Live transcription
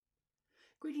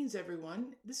Greetings,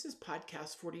 everyone. This is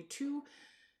podcast 42,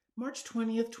 March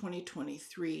 20th,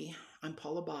 2023. I'm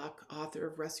Paula Bach, author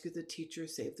of Rescue the Teacher,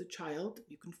 Save the Child.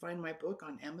 You can find my book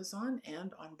on Amazon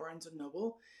and on Barnes &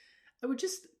 Noble. I would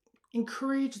just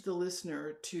encourage the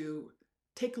listener to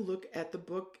take a look at the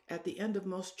book. At the end of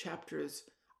most chapters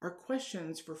are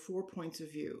questions for 4 points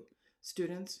of view: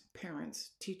 students,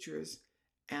 parents, teachers,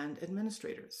 and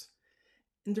administrators.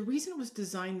 And the reason it was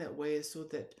designed that way is so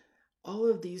that all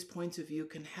of these points of view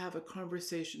can have a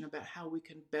conversation about how we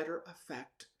can better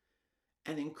affect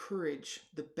and encourage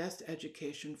the best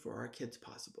education for our kids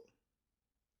possible.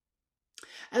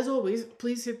 As always,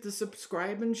 please hit the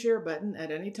subscribe and share button at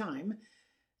any time,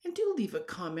 and do leave a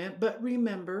comment, but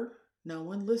remember, no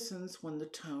one listens when the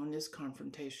tone is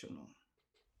confrontational.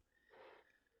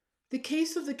 The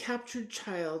case of the captured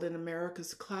child in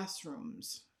America's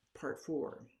classrooms, Part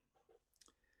 4.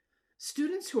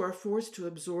 Students who are forced to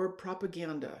absorb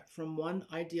propaganda from one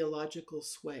ideological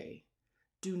sway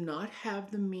do not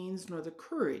have the means nor the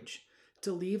courage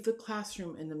to leave the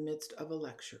classroom in the midst of a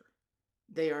lecture.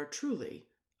 They are truly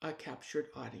a captured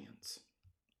audience.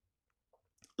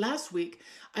 Last week,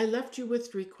 I left you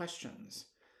with 3 questions.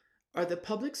 Are the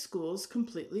public schools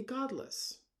completely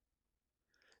godless?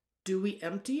 Do we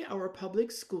empty our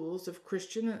public schools of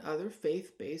Christian and other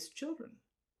faith-based children?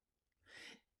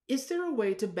 Is there a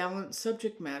way to balance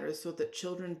subject matter so that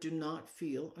children do not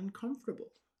feel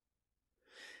uncomfortable?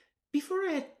 Before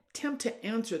I attempt to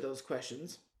answer those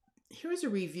questions, here's a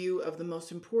review of the most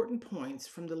important points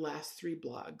from the last 3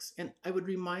 blogs, and I would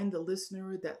remind the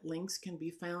listener that links can be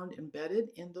found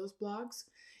embedded in those blogs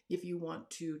if you want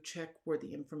to check where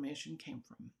the information came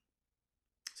from.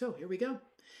 So here we go.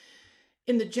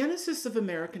 In the genesis of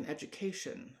American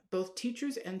education, both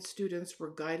teachers and students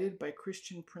were guided by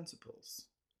Christian principles.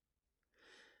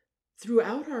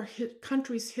 Throughout our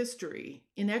country's history,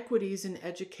 inequities in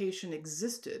education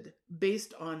existed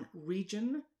based on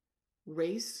region,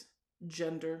 race,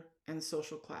 gender, and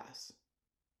social class.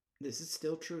 This is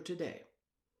still true today.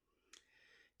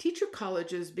 Teacher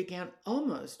colleges began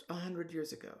almost 100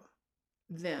 years ago.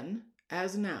 Then,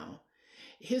 as now,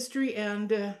 history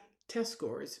and test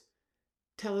scores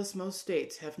tell us most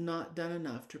states have not done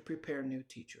enough to prepare new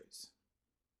teachers.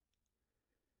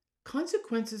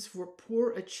 Consequences for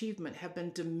poor achievement have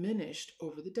been diminished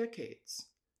over the decades.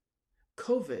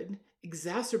 COVID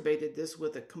exacerbated this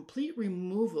with a complete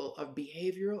removal of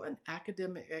behavioral and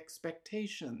academic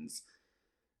expectations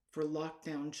for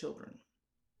lockdown children.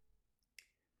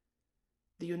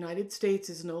 The United States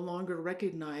is no longer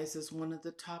recognized as one of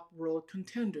the top world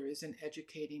contenders in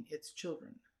educating its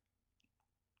children.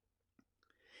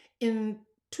 In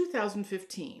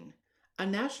 2015, a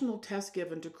national test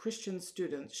given to Christian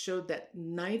students showed that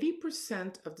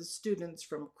 90% of the students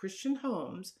from Christian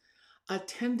homes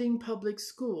attending public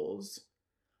schools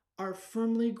are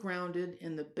firmly grounded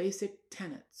in the basic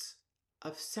tenets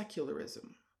of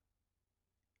secularism.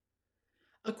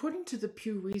 According to the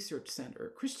Pew Research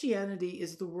Center, Christianity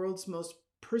is the world's most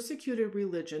persecuted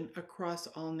religion across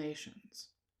all nations.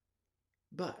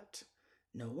 But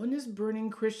no one is burning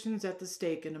Christians at the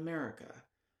stake in America.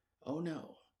 Oh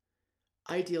no.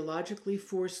 Ideologically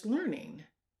forced learning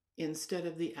instead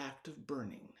of the act of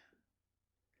burning.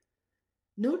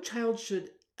 No child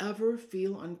should ever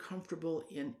feel uncomfortable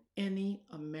in any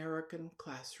American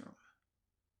classroom.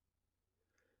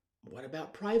 What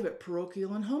about private,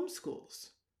 parochial, and home schools?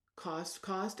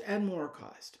 Cost, and more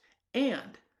cost.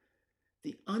 And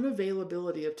the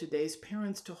unavailability of today's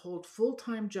parents to hold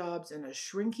full-time jobs in a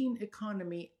shrinking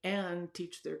economy and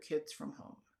teach their kids from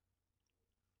home.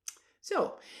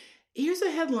 So, here's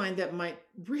a headline that might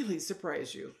really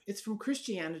surprise you. It's from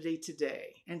Christianity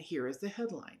Today, and here is the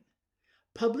headline.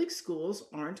 Public schools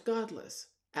aren't godless.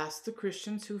 Ask the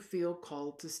Christians who feel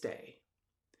called to stay.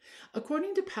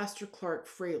 According to Pastor Clark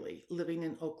Fraley, living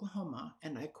in Oklahoma,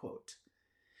 and I quote,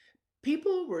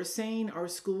 "People were saying our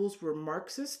schools were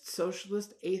Marxist,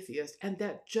 socialist, atheist, and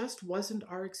that just wasn't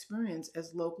our experience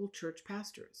as local church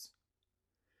pastors."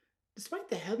 Despite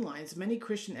the headlines, many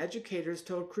Christian educators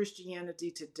told Christianity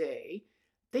Today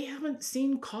they haven't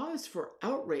seen cause for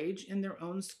outrage in their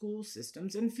own school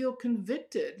systems and feel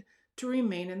convicted to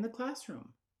remain in the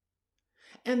classroom.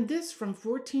 And this from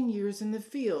 14 years in the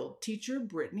field. Teacher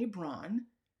Brittany Braun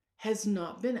has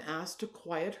not been asked to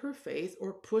quiet her faith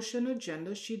or push an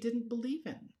agenda she didn't believe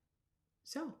in.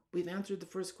 So, we've answered the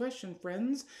first question,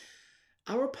 friends.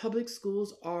 Our public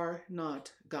schools are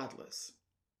not godless.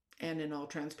 And in all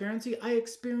transparency, I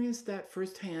experienced that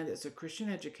firsthand as a Christian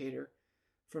educator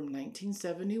from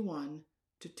 1971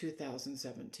 to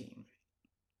 2017.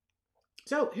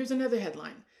 So here's another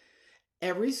headline.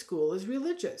 Every school is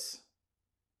religious.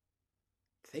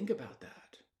 Think about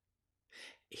that.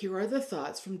 Here are the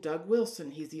thoughts from Doug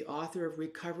Wilson. He's the author of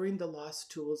Recovering the Lost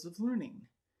Tools of Learning.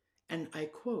 And I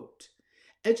quote,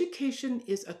 "Education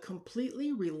is a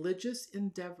completely religious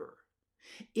endeavor.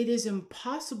 It is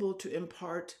impossible to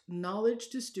impart knowledge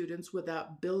to students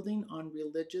without building on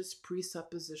religious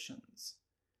presuppositions.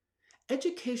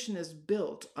 Education is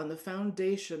built on the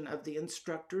foundation of the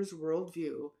instructor's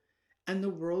worldview and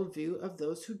the worldview of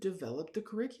those who develop the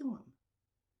curriculum.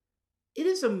 It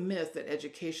is a myth that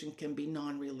education can be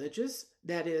non-religious,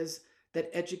 that is, that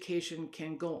education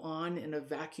can go on in a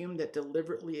vacuum that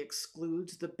deliberately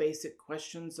excludes the basic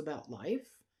questions about life.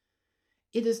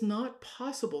 It is not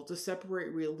possible to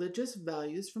separate religious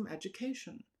values from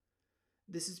education.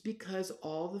 This is because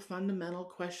all the fundamental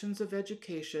questions of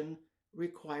education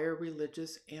require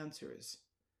religious answers."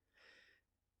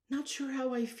 Not sure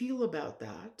how I feel about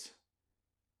that,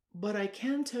 but I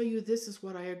can tell you this is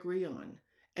what I agree on.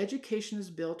 Education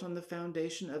is built on the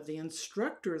foundation of the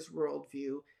instructor's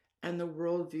worldview and the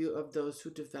worldview of those who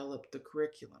develop the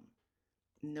curriculum.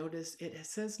 Notice it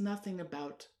says nothing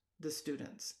about the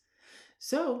students.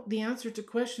 So the answer to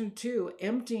question 2,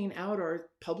 emptying out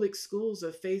our public schools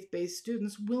of faith-based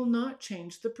students, will not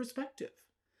change the perspective.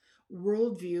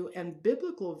 Worldview and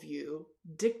biblical view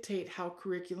dictate how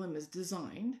curriculum is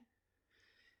designed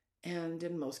and,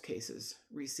 in most cases,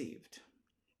 received.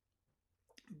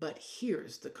 But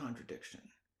here's the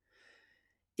contradiction.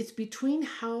 It's between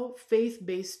how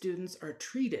faith-based students are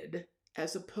treated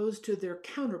as opposed to their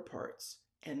counterparts,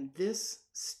 and this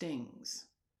stings.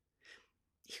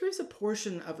 Here's a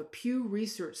portion of a Pew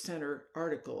Research Center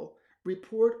article,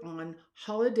 report on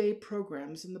holiday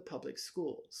programs in the public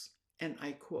schools, and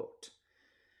I quote,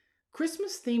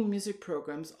 "Christmas-themed music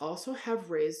programs also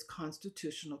have raised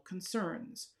constitutional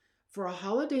concerns. For a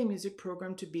holiday music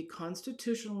program to be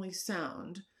constitutionally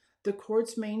sound, the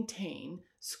courts maintain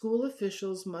school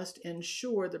officials must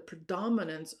ensure the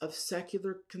predominance of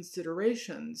secular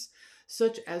considerations,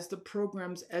 such as the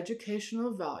program's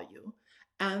educational value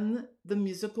and the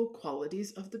musical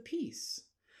qualities of the piece.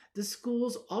 The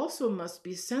schools also must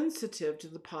be sensitive to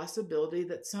the possibility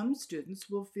that some students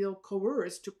will feel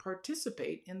coerced to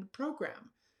participate in the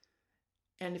program."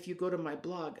 And if you go to my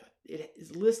blog, it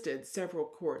is listed several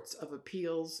courts of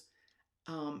appeals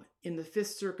in the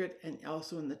Fifth Circuit and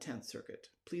also in the 10th Circuit.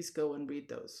 Please go and read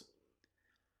those.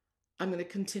 I'm going to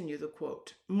continue the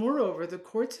quote. "Moreover, the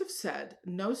courts have said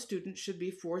no student should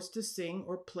be forced to sing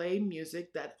or play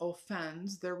music that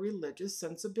offends their religious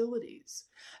sensibilities.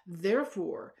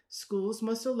 Therefore, schools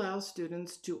must allow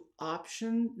students to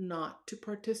option not to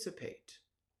participate."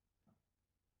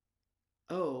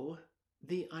 Oh,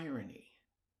 the irony.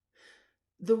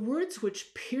 The words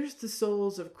which pierce the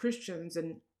souls of Christians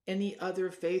and any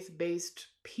other faith-based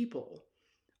people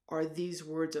are these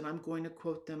words, and I'm going to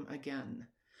quote them again.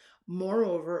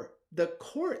 "Moreover, the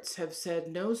courts have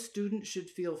said no student should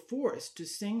feel forced to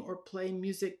sing or play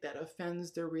music that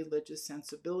offends their religious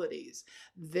sensibilities.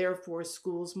 Therefore,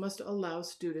 schools must allow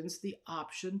students the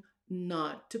option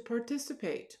not to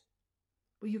participate."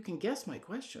 Well, you can guess my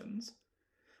questions.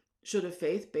 Should a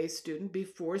faith-based student be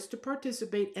forced to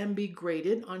participate and be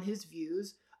graded on his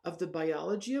views of the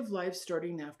biology of life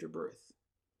starting after birth?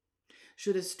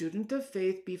 Should a student of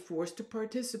faith be forced to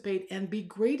participate and be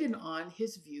graded on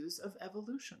his views of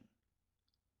evolution?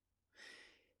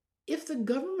 If the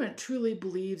government truly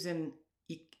believes in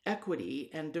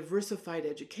equity and diversified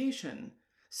education,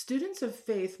 students of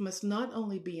faith must not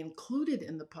only be included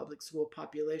in the public school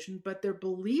population, but their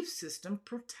belief system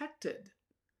protected.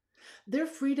 Their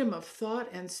freedom of thought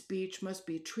and speech must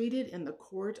be treated in the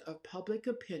court of public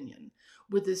opinion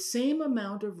with the same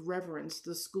amount of reverence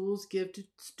the schools give to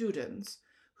students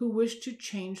who wish to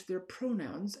change their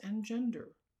pronouns and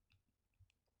gender.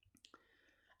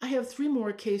 I have 3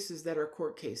 more cases that are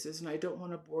court cases, and I don't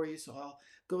want to bore you, so I'll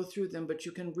go through them, but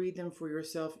you can read them for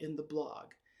yourself in the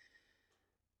blog.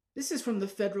 This is from the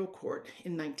federal court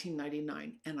in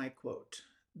 1999, and I quote,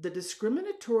 "The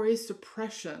discriminatory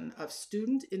suppression of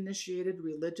student-initiated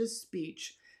religious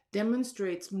speech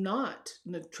demonstrates not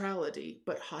neutrality,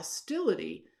 but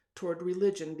hostility toward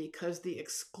religion because the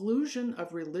exclusion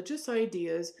of religious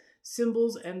ideas,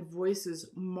 symbols, and voices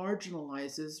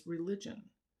marginalizes religion.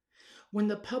 When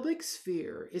the public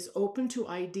sphere is open to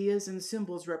ideas and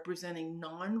symbols representing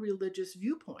non-religious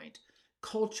viewpoint,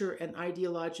 culture, and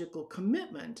ideological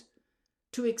commitment,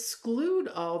 to exclude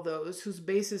all those whose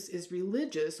basis is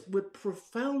religious would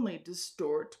profoundly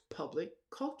distort public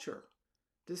culture."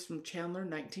 This from Chandler,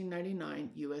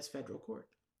 1999, U.S. Federal Court.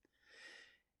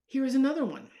 Here is another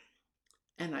one,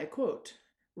 and I quote,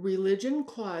 Religion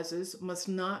clauses must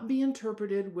not be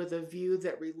interpreted with a view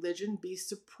that religion be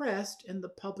suppressed in the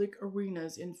public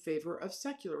arenas in favor of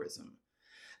secularism.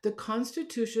 The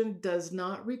Constitution does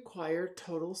not require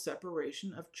total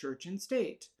separation of church and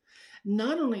state.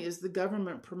 Not only is the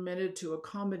government permitted to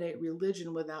accommodate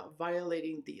religion without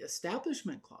violating the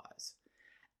Establishment Clause,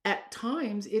 at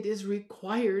times it is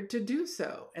required to do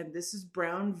so. And this is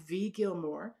Brown v.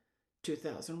 Gilmore,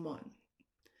 2001.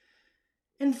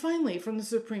 And finally, from the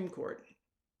Supreme Court,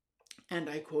 and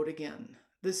I quote again,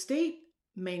 "The state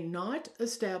may not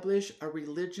establish a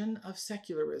religion of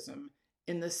secularism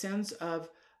in the sense of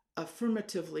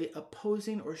affirmatively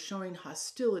opposing or showing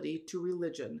hostility to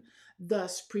religion,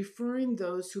 thus preferring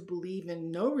those who believe in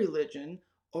no religion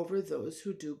over those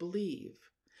who do believe.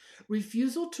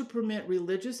 Refusal to permit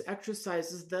religious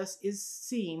exercises thus is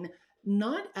seen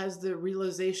not as the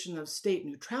realization of state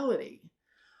neutrality,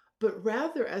 but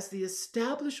rather as the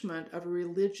establishment of a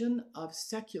religion of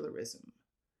secularism."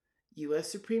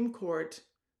 U.S. Supreme Court,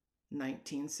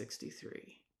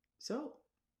 1963. So,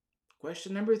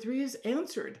 question number 3 is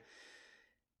answered.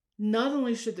 Not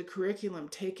only should the curriculum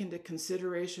take into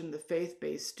consideration the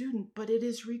faith-based student, but it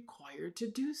is required to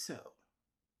do so.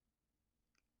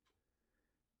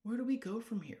 Where do we go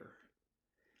from here?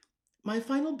 My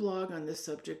final blog on this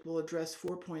subject will address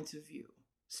 4 points of view: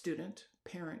 student,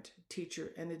 parent,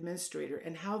 teacher, and administrator,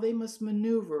 and how they must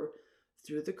maneuver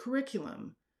through the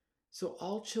curriculum so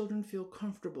all children feel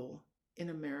comfortable in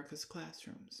America's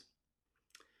classrooms.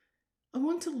 I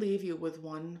want to leave you with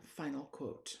one final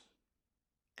quote,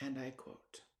 and I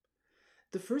quote,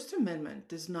 "The First Amendment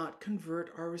does not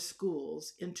convert our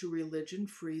schools into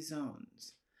religion-free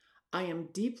zones. I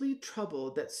am deeply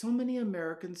troubled that so many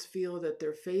Americans feel that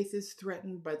their faith is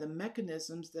threatened by the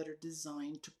mechanisms that are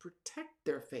designed to protect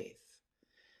their faith.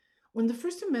 When the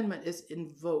First Amendment is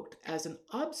invoked as an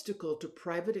obstacle to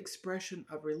private expression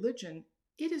of religion,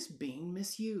 it is being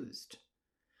misused.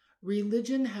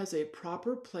 Religion has a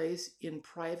proper place in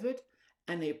private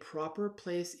and a proper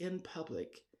place in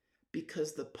public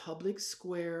because the public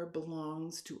square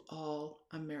belongs to all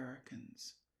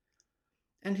Americans."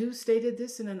 And who stated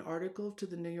this in an article to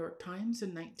the New York Times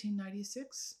in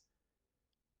 1996?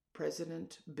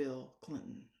 President Bill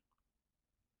Clinton.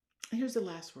 And here's the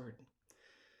last word.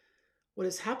 What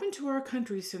has happened to our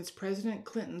country since President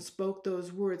Clinton spoke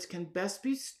those words can best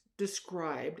be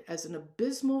described as an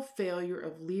abysmal failure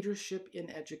of leadership in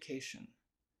education.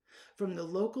 From the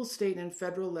local, state, and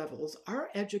federal levels, our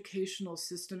educational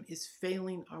system is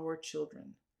failing our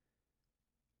children.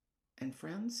 And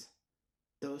friends,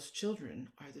 those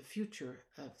children are the future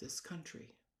of this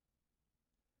country.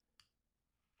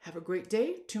 Have a great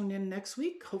day. Tune in next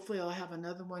week. Hopefully I'll have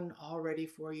another one all ready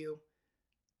for you.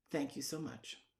 Thank you so much.